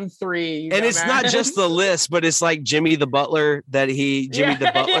not on 3. And it's not just the list, but it's like Jimmy the Butler that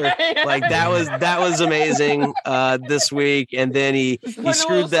that was amazing this week. And then he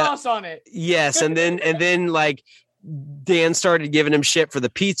screwed that sauce on it. Yes. And then Dan started giving him shit for the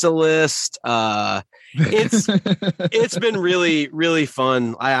pizza list. It's been really, really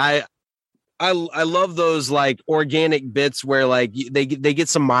fun. I love those organic bits where they get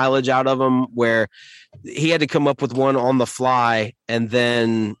some mileage out of them, where he had to come up with one on the fly, and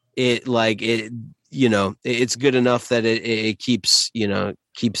then it's good enough that it keeps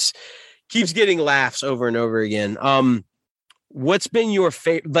getting laughs over and over again. What's been your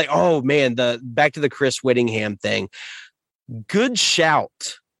favorite? Back to the Chris Whittingham thing. Good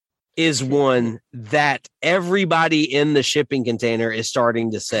shout is one that everybody in the shipping container is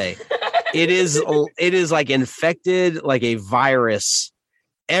starting to say. It is infected like a virus.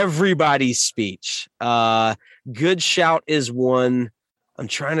 Everybody's speech. Good shout is one. I'm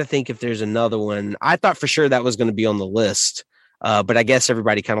trying to think if there's another one. I thought for sure that was going to be on the list, but I guess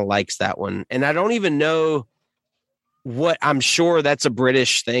everybody kind of likes that one. And I don't even know what. I'm sure that's a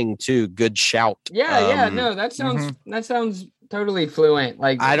British thing too. Good shout. No, that sounds totally fluent.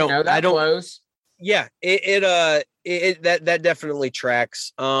 That flows. Yeah, that definitely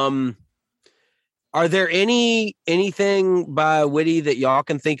tracks. Are there anything by Witty that y'all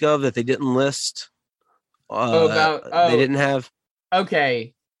can think of that they didn't list? They didn't have.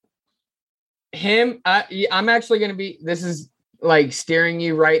 Okay, him. I'm actually going to be. This is steering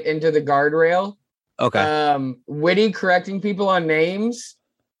you right into the guardrail. Okay. Witty correcting people on names.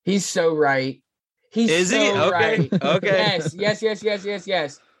 He's so right. Is he? Okay. Right. Okay. Yes.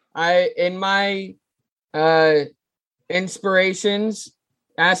 In my aspirations,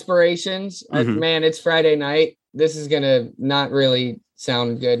 man, it's Friday night. This is gonna not really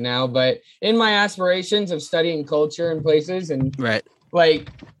sound good now, but in my aspirations of studying culture and places, and right,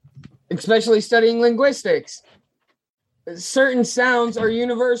 especially studying linguistics, certain sounds are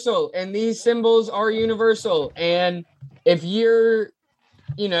universal, and these symbols are universal. And if you're,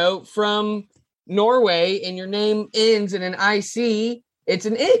 from Norway and your name ends in an IC, it's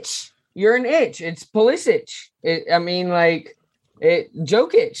an itch. You're an itch. It's Pulisic.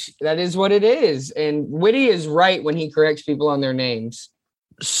 Jokic. That is what it is. And Witty is right when he corrects people on their names.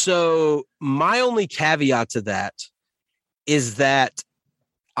 So my only caveat to that is that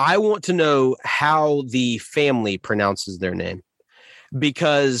I want to know how the family pronounces their name,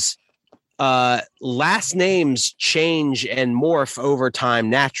 because last names change and morph over time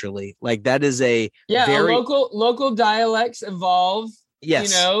naturally. That is local dialects evolve.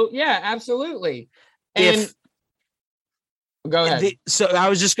 Yes. Absolutely. And Go ahead. So I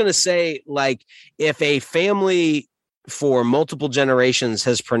was just going to say, like, if a family for multiple generations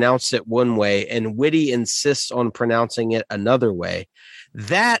has pronounced it one way and Witty insists on pronouncing it another way,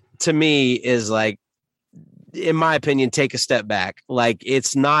 that to me is like, in my opinion, take a step back. Like,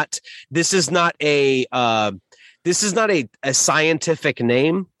 this is not a scientific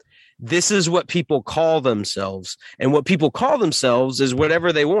name. This is what people call themselves, and what people call themselves is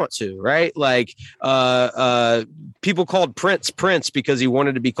whatever they want to, right? Like, people called Prince because he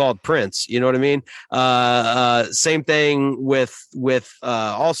wanted to be called Prince. You know what I mean? Same thing with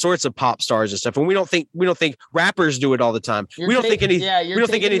all sorts of pop stars and stuff. And we don't think rappers do it all the time. We don't think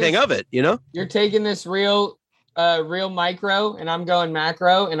anything of it. You know, you're taking this real micro, and I'm going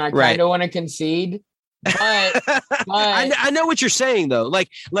macro, and I kind of want to concede. But I know what you're saying though. Like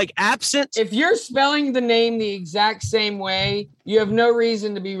absent. If you're spelling the name the exact same way, you have no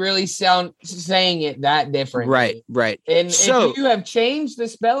reason to be really saying it that differently. Right. And so, if you have changed the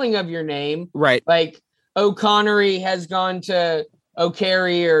spelling of your name, right, like O'Connery has gone to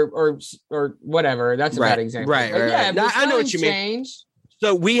O'Carey or whatever. That's a bad example. Right. Yeah, I know what you mean.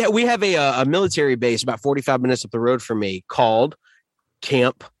 So we have a military base about 45 minutes up the road from me called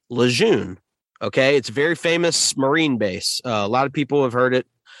Camp Lejeune. Okay, it's a very famous Marine base. A lot of people have heard it,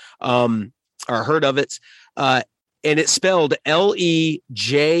 or heard of it, and it's spelled Lejeune.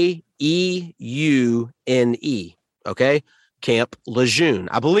 Okay, Camp Lejeune.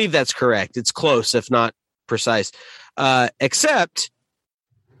 I believe that's correct. It's close, if not precise. Except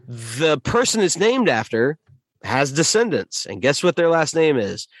the person it's named after has descendants, and guess what their last name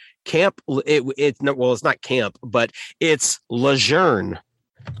is? Camp. It's not Camp, but it's Lejeune.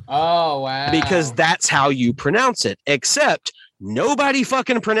 Oh, wow. Because that's how you pronounce it, except nobody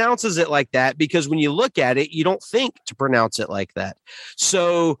fucking pronounces it like that, because when you look at it, you don't think to pronounce it like that.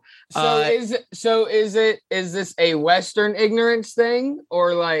 So is this a Western ignorance thing,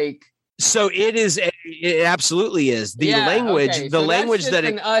 or like? So it absolutely is. The language, okay. The language that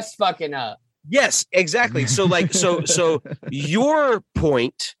us fucking up. Yes, exactly. So like, so your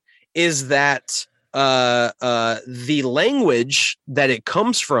point is that the language that it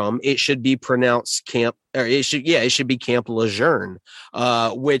comes from, it should be pronounced Camp, or it should be Camp Lejeune,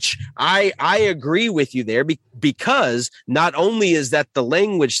 which I agree with you there, because not only is that the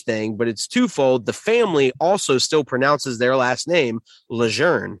language thing, but it's twofold. The family also still pronounces their last name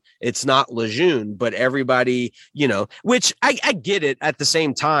Lejeune. It's not Lejeune, but everybody, which I get it. At the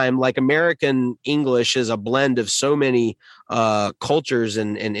same time, like, American English is a blend of so many cultures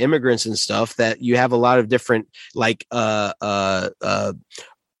and immigrants and stuff, that you have a lot of different, like,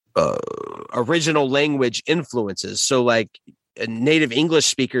 original language influences. So like, native English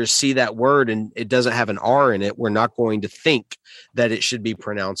speakers see that word and it doesn't have an R in it, we're not going to think that it should be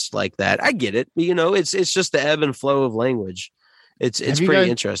pronounced like that. I get it. It's just the ebb and flow of language. It's pretty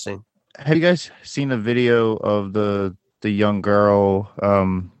interesting. Have you guys seen the video of the young girl?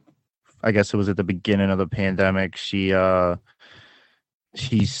 I guess it was at the beginning of the pandemic. Her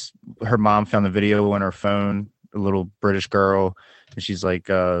mom found the video on her phone, a little British girl, and she's like,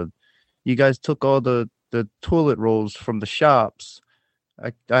 you guys took all the toilet rolls from the shops.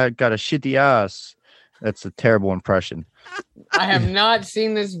 I got a shitty ass. That's a terrible impression. I have not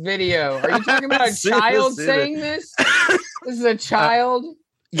seen this video. Are you talking about a child saying this? This is a child?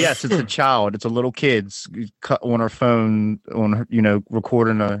 Yes, it's a child. It's a little kid on her phone,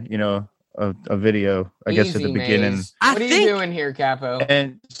 recording a video, I guess, at the beginning. What are you doing here, Capo?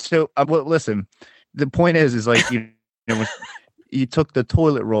 And so, listen, the point is like, when you took the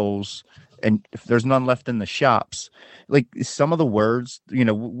toilet rolls and if there's none left in the shops, like some of the words,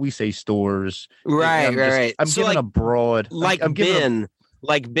 we say stores. Right. I'm giving a broad, like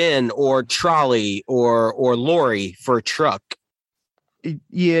bin or trolley or lorry for truck.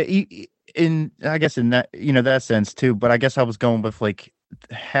 Yeah. I guess in that, that sense too, but I guess I was going with like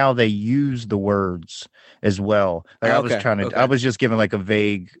how they use the words as well. Like I was just giving like a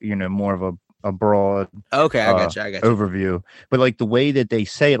vague, more of a broad I got you overview, but like the way that they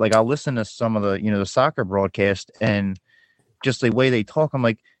say it, like I'll listen to some of the the soccer broadcast and just the way they talk, I'm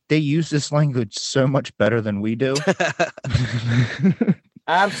like, they use this language so much better than we do.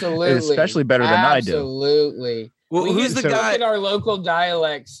 Absolutely. Especially better than I do. Absolutely. Well, who's the guy? Look at our local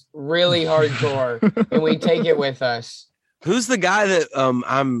dialects really hardcore and we take it with us. Who's the guy that I'm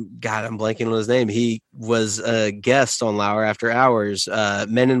blanking on his name. He was a guest on Lauer After Hours,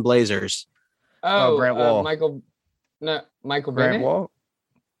 Men in Blazers. Oh, Grant Wall. Michael Grant Bennett. Wall?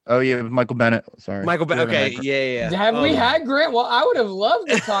 Oh yeah, it was Michael Bennett. Sorry. Michael Bennett. Okay, yeah. Have we had Grant Wall? I would have loved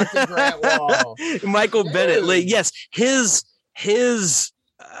to talk to Grant Wall. Michael Bennett. Yes, his.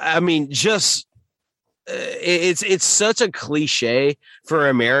 I mean, just it's such a cliche for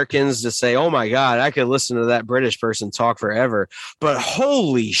Americans to say, "Oh my God, I could listen to that British person talk forever." But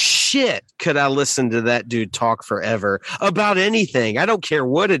holy shit, could I listen to that dude talk forever about anything? I don't care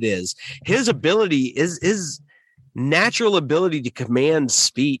what it is. His ability is natural ability to command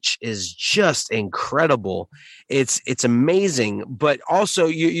speech is just incredible. It's amazing. But also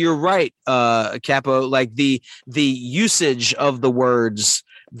you're right, Capo, like the usage of the words,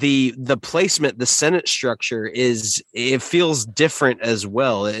 the placement, the sentence structure it feels different as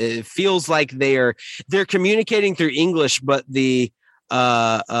well. It feels like they're communicating through English, but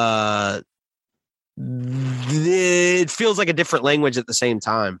it feels like a different language at the same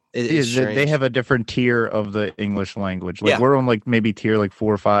time. They have a different tier of the English language. Like Yeah. we're on like maybe tier like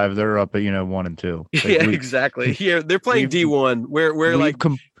 4 or 5. They're up at 1 and 2. Like Yeah, exactly. Yeah, they're playing D1. We're like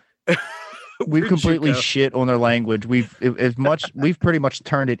we've Where'd completely you go? shit on their language. We've pretty much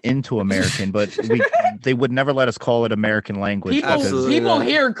turned it into American, but they would never let us call it American language. People, because- Absolutely people not.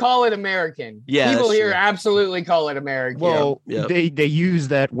 here call it American. Yeah, people that's here true. absolutely call it American. Well, Yep. they use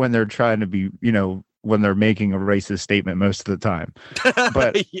that when they're trying to be, when they're making a racist statement most of the time.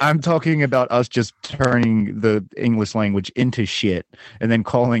 But Yeah. I'm talking about us just turning the English language into shit and then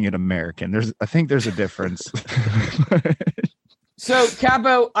calling it American. I think there's a difference. So,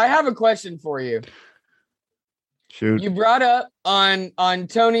 Capo, I have a question for you. Shoot. You brought up on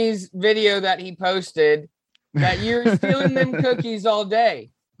Tony's video that he posted that you're stealing them cookies all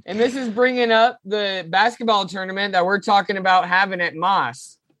day. And this is bringing up the basketball tournament that we're talking about having at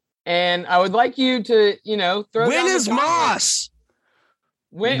Moss. And I would like you to, throw When down the is gauntlet. Moss?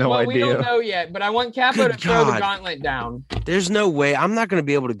 No Well, we don't idea. know yet, but I want Capo Good to throw the God. gauntlet down. There's no way. I'm not going to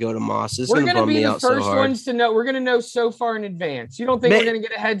be able to go to Moss. It's We're going to going to bum be me the out so first hard. ones to know. We're going to know so far in advance. You don't think Man- we're going to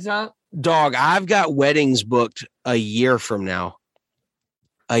get a heads up? Dog, I've got weddings booked a year from now.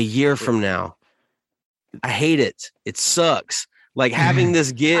 A year from now. I hate it. It sucks. Like having this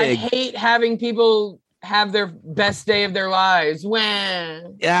I gig. hate having people have their best day of their lives.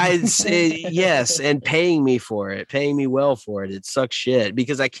 When Yeah, yes, and paying me for it, paying me well for it. It sucks shit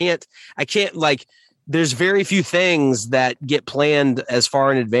because I can't like. There's very few things that get planned as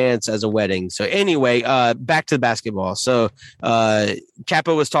far in advance as a wedding. So anyway, back to the basketball. So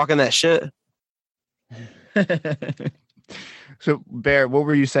Capo was talking that shit. So Bear, what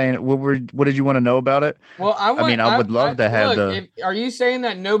were you saying? What did you want to know about it? Well, I would love to have Are you saying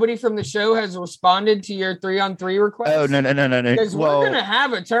that nobody from the show has responded to your 3-on-3 request? Oh no. Because Well, we're gonna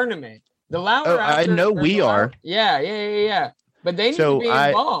have a tournament. The Lauer. Oh, I know we are. Yeah. But they need So to be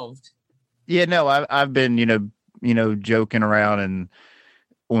involved. yeah, no, I've been joking around and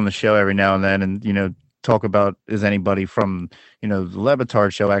on the show every now and then, and talk about is anybody from the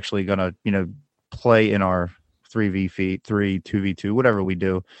Levitard show actually gonna play in our 3v3, 2v2, whatever we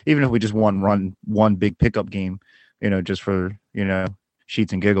do, even if we just run one big pickup game, just for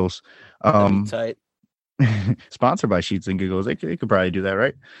sheets and giggles. That'd be tight. Sponsored by Sheets and Giggles. They could probably do that,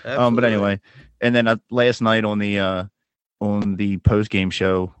 right? But Absolutely. anyway, and then last night on the post game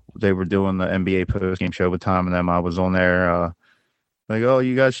show, they were doing the NBA post game show with Tom and them. I was on there, like, oh,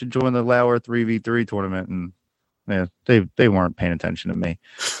 you guys should join the Lauer 3v3 tournament, and yeah, they weren't paying attention to me.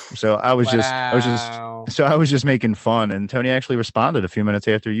 So I was Wow. just making fun, and Tony actually responded a few minutes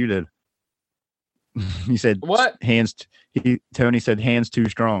after you did. He said, What? Tony said, hands too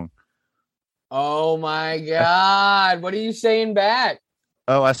strong. Oh my God! What are you saying back?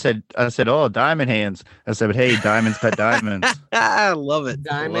 Oh, I said, oh, diamond hands. I said, hey, diamonds pet diamonds. I love it.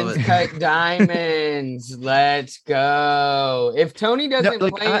 Diamonds I love it. cut diamonds. Let's go. If Tony doesn't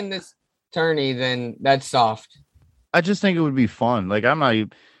play in this tourney, then that's soft. I just think it would be fun. Like, I'm not,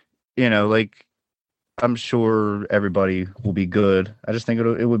 I'm sure everybody will be good. I just think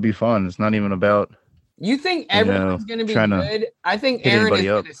it would be fun. It's not even about. You think everyone's going to be trying to good? I think hit Aaron is anybody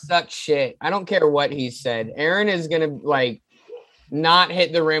going up. to suck shit. I don't care what he said. Aaron is going to not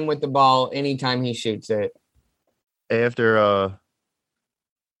hit the rim with the ball anytime he shoots it. After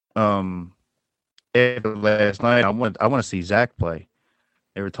last night, I want to see Zach play.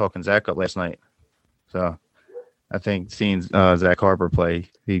 They were talking Zach up last night, so I think seeing Zach Harper play,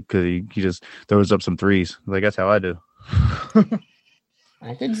 he just throws up some threes. Like, that's how I do.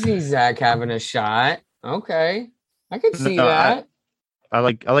 I could see Zach having a shot. Okay, I could see No, that. I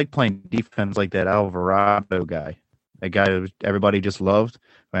like playing defense like that Alvarado guy. That guy who everybody just loved.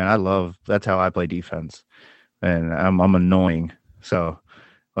 Man, that's how I play defense. And I'm annoying. So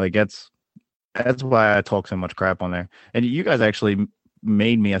that's why I talk so much crap on there. And you guys actually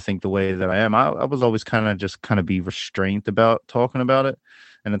made me, I think, the way that I am. I was always kind of be restrained about talking about it.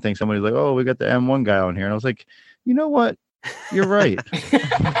 And I think somebody's like, oh, we got the M1 guy on here. And I was like, you know what? You're right.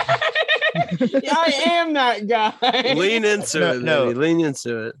 Yeah, I am that guy. Lean into No, it, no. baby. Lean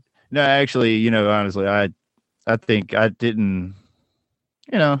into it. No, actually, honestly, I think I didn't.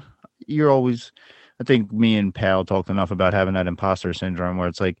 You're always. I think me and Pal talked enough about having that imposter syndrome where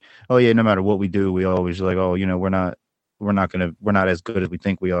it's like, oh yeah, no matter what we do, we always like, oh, we're not as good as we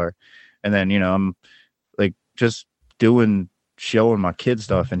think we are. And then, I'm like just showing my kid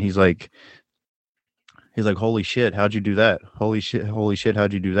stuff. And he's like, holy shit, how'd you do that? Holy shit,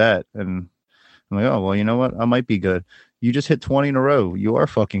 how'd you do that? And I'm like, oh, well, you know what? I might be good. You just hit 20 in a row. You are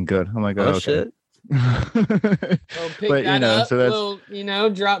fucking good. I'm like, Oh, okay. shit. So pick But, that up, so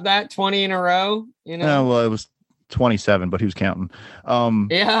that's- drop that 20 in a row. Well, it was 27, but who's counting? Yeah,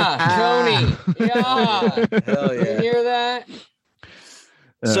 Tony. Yeah. Hell You yeah. hear that?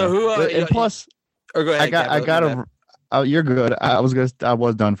 So who, and plus, Or go ahead. I got to. Oh, you're good. I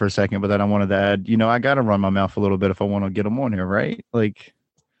was done for a second, but then I wanted to add. I got to run my mouth a little bit if I want to get them on here, right? Like,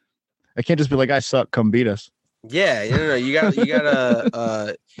 I can't just be like, I suck. Come beat us. Yeah, you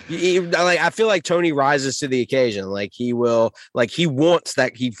gotta. I feel like Tony rises to the occasion. Like he wants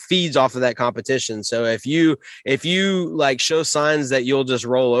that. He feeds off of that competition. So if you like show signs that you'll just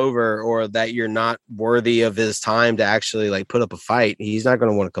roll over or that you're not worthy of his time to actually like put up a fight, he's not going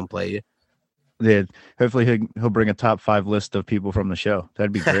to want to come play you. Yeah, hopefully he'll bring a top 5 list of people from the show.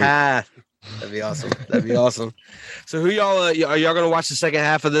 That'd be great. That'd be awesome. That'd be awesome. So who y'all are y'all going to watch the second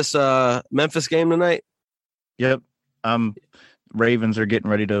half of this Memphis game tonight? Yep. Ravens are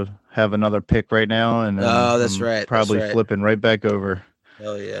getting ready to have another pick right now, and that's right. Probably That's right. flipping right back over.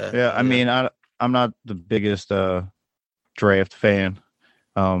 Hell yeah. Yeah, I mean, I'm not the biggest draft fan.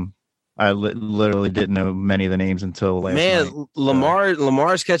 I literally didn't know many of the names until last night.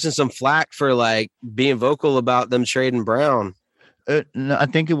 Lamar's catching some flack for like being vocal about them trading Brown. No, I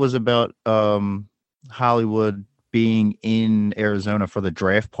think it was about Hollywood being in Arizona for the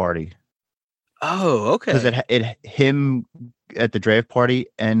draft party. Oh, okay. Because him at the draft party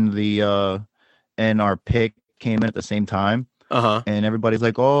and our pick came in at the same time. Uh-huh. And everybody's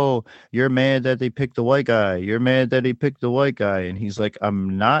like, "Oh, you're mad that they picked the white guy. You're mad that he picked the white guy." And he's like,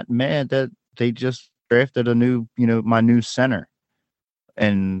 "I'm not mad that they just drafted my new center."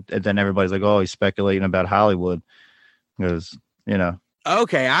 And then everybody's like, "Oh, he's speculating about Hollywood," because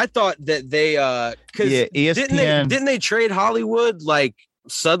Okay, I thought that they because ESPN didn't they trade Hollywood like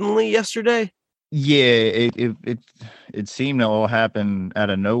suddenly yesterday? Yeah, it seemed to all happen out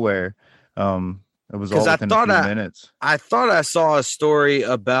of nowhere. It was all within a few minutes. I thought I saw a story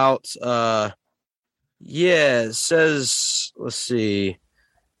about it says, let's see.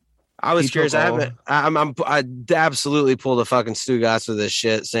 I was curious. I absolutely pulled a fucking Stugotz with this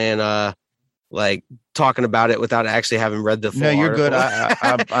shit, saying like talking about it without actually having read the full No, you're article.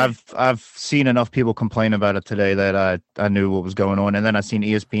 good. I've seen enough people complain about it today that I knew what was going on, and then I seen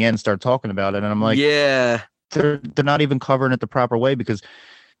ESPN start talking about it, and I'm like, yeah, they're not even covering it the proper way because,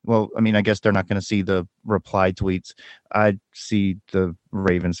 well, I mean, I guess they're not going to see the reply tweets. I see the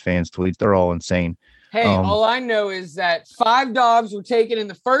Ravens fans tweets; they're all insane. Hey, all I know is that 5 dogs were taken in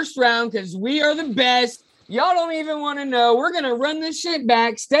the first round because we are the best. Y'all don't even want to know. We're going to run this shit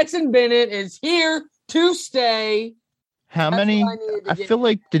back. Stetson Bennett is here to stay. How many? I feel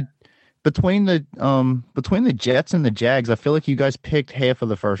like between the Jets and the Jags, I feel like you guys picked half of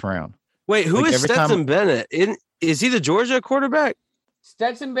the first round. Wait, who Like is Stetson Bennett? Is he the Georgia quarterback?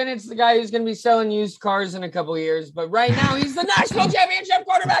 Stetson Bennett's the guy who's going to be selling used cars in a couple of years, but right now he's the national championship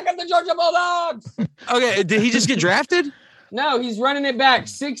quarterback of the Georgia Bulldogs. Okay, did he just get drafted? No, he's running it back.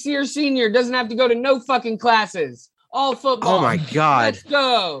 6-year senior, doesn't have to go to no fucking classes. All football. Oh my God. Let's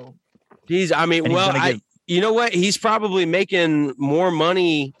go. You know what? He's probably making more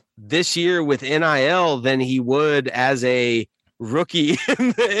money this year with NIL than he would as a rookie in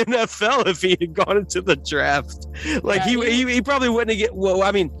the NFL if he had gone into the draft. Like he probably wouldn't get. Well,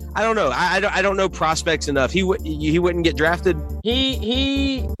 I mean, I don't know. I don't know prospects enough. He wouldn't get drafted.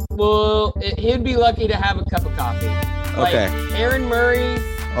 He'd be lucky to have a cup of coffee. Like Okay. Aaron Murray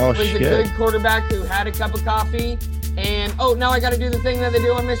was a good quarterback who had a cup of coffee. And now I got to do the thing that they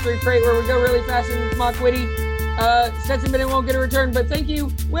do on Mystery Crate where we go really fast and mock witty. Stetson Bennett won't get a return, but thank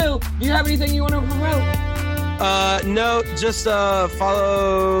you. Will, do you have anything you want to promote? No, just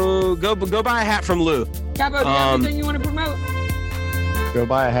follow. Go buy a hat from Lou. Capo, do you have anything you want to promote? Go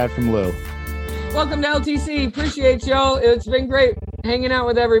buy a hat from Lou. Welcome to LTC. Appreciate y'all. It's been great hanging out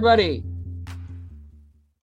with everybody.